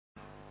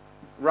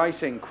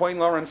racing. Queen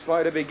Lauren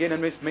slow to begin,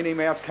 and Miss Minnie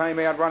Mouse came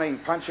out running,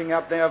 punching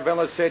up now.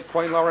 Velocette,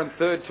 Queen Lauren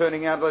third,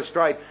 turning out of the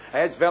straight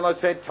as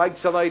Velocette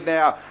takes the lead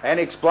now and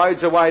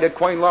explodes away to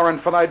Queen Lauren,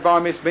 followed by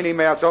Miss Minnie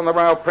Mouse on the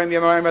rail.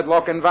 Premier Moment,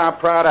 Lochinvar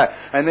Prada,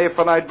 and they're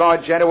followed by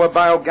Jadua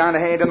Bale. Gun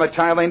hand, and the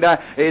tail ender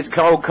is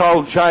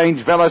Cold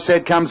Change.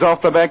 Velocette comes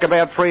off the back,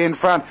 about 3 in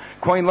front.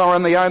 Queen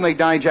Lauren the only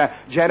danger.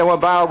 Jadua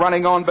Bale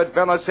running on, but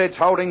Velocette's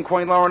holding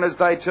Queen Lauren as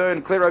they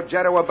turn clear of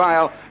Jadua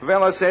Bale.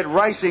 Velocette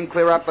racing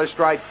clear up the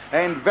straight,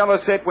 and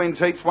Velocette wins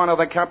heats 1 of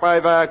the Cup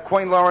over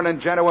Queen Lauren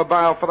and Jadua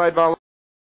Bale, followed by